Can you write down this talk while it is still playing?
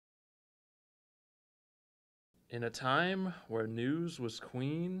In a time where news was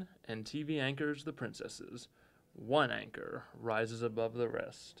queen and TV anchors the princesses, one anchor rises above the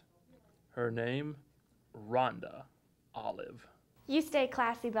rest. Her name, Rhonda Olive. You stay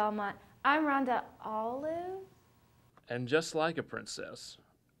classy, Belmont. I'm Rhonda Olive. And just like a princess,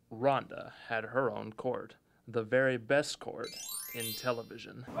 Rhonda had her own court, the very best court in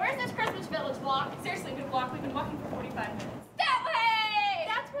television. Where's this Christmas Village walk? Seriously, good walk. We've been walking for 45 minutes. That way!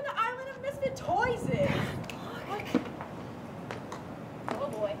 That's where the Island of Misfit Toys is. Oh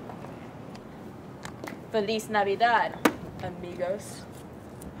boy. Feliz Navidad, amigos.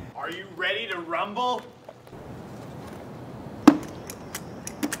 Are you ready to rumble?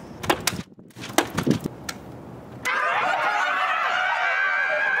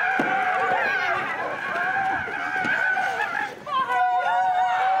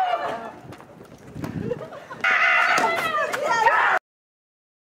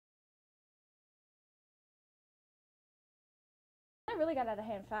 That really got out of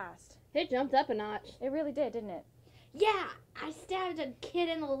hand fast. It jumped up a notch. It really did, didn't it? Yeah, I stabbed a kid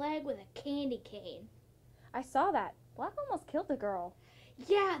in the leg with a candy cane. I saw that. Black almost killed the girl.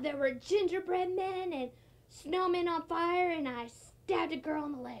 Yeah, there were gingerbread men and snowmen on fire, and I stabbed a girl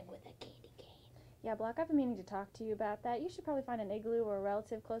in the leg with a candy cane. Yeah, Black, I've been meaning to talk to you about that. You should probably find an igloo or a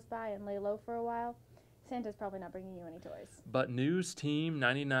relative close by and lay low for a while. Santa's probably not bringing you any toys. But News Team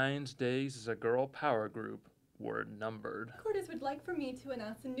 99's days as a girl power group were numbered. Quarters would like for me to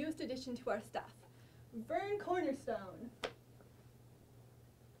announce the newest addition to our staff, Vernon Cornerstone.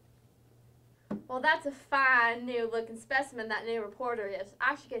 Well, that's a fine, new-looking specimen that new reporter is.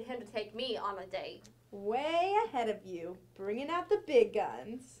 I should get him to take me on a date. Way ahead of you, bringing out the big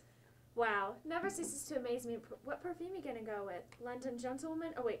guns. Wow, never ceases to amaze me. What perfume are you gonna go with? London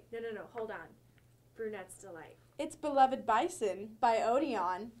Gentlewoman? Oh wait, no, hold on. Brunette's Delight. It's Beloved Bison by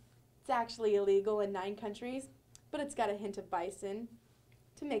Odeon. It's actually illegal in 9 countries, but it's got a hint of bison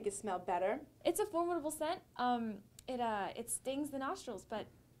to make it smell better. It's a formidable scent. It stings the nostrils, but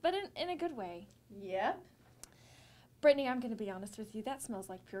in a good way. Yep. Brittany, I'm gonna be honest with you. That smells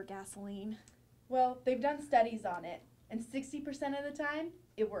like pure gasoline. Well, they've done studies on it, and 60% of the time,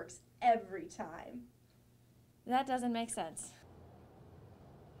 it works every time. That doesn't make sense.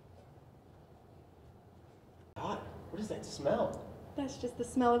 God, what is that smell? That's just the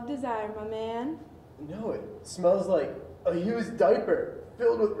smell of desire, my man. No, it smells like a used diaper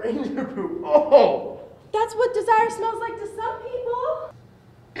filled with reindeer poop. Oh! That's what desire smells like to some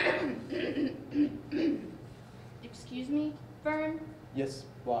people. Excuse me, Vern? Yes,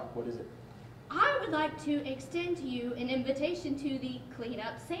 Block, what is it? I would like to extend to you an invitation to the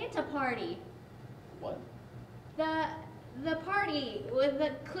Cleanup Santa Party. What? The party with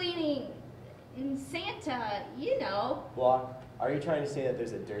the cleaning and Santa, you know. Block, are you trying to say that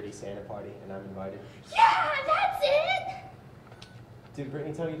there's a dirty Santa party and I'm invited? Yeah, that's it! Did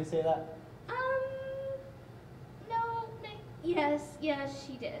Brittany tell you to say that? No, yes,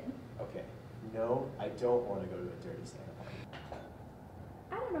 she did. Okay. No, I don't want to go to a dirty Santa party.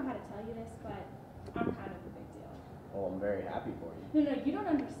 I don't know how to tell you this, but I'm kind of a big deal. Well, I'm very happy for you. No, you don't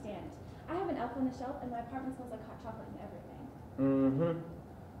understand. I have an elf on the shelf, and my apartment smells like hot chocolate and everything. Mm-hmm.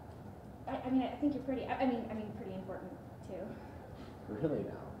 I think you're pretty. I mean, pretty important too. Really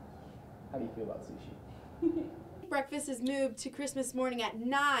now? How do you feel about sushi? Breakfast is moved to Christmas morning at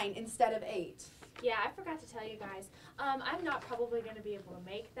 9 instead of 8. Yeah, I forgot to tell you guys. I'm not probably going to be able to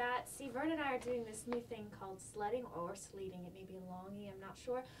make that. See, Vern and I are doing this new thing called sledding or sleeting. It may be longy, I'm not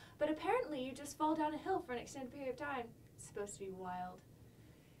sure. But apparently you just fall down a hill for an extended period of time. It's supposed to be wild.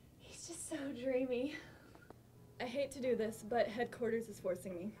 He's just so dreamy. I hate to do this, but headquarters is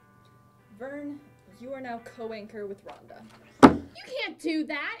forcing me. Vern, you are now co-anchor with Rhonda. You can't do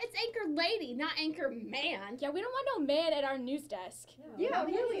that. It's Anchor Lady, not Anchor Man. Yeah, we don't want no man at our news desk. Yeah,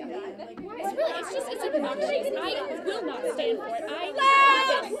 really. It's obnoxious. I will not stand for it.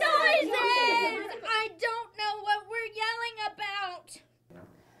 Loud noises! I don't know what we're yelling about.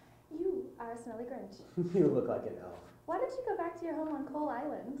 You are a smelly Grinch. You look like an elf. Why don't you go back to your home on Coal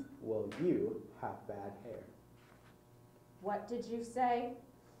Island? Well, you have bad hair. What did you say?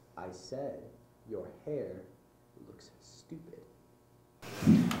 I said your hair looks stupid.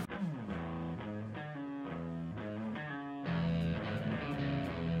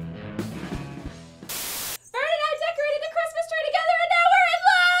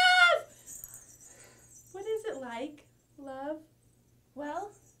 What is it like, love?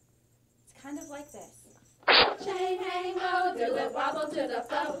 Well, it's kind of like this. Chain hang low, do it wobble to the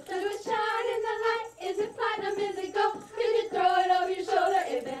flow. Do it shine in the light, is it platinum, is it gold? Could you throw it over your shoulder,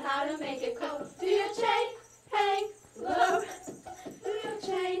 if it how to make it cold? Do your chain hang low, do your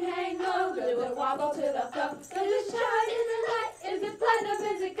chain hang low. do it wobble to the flow. Do it shine in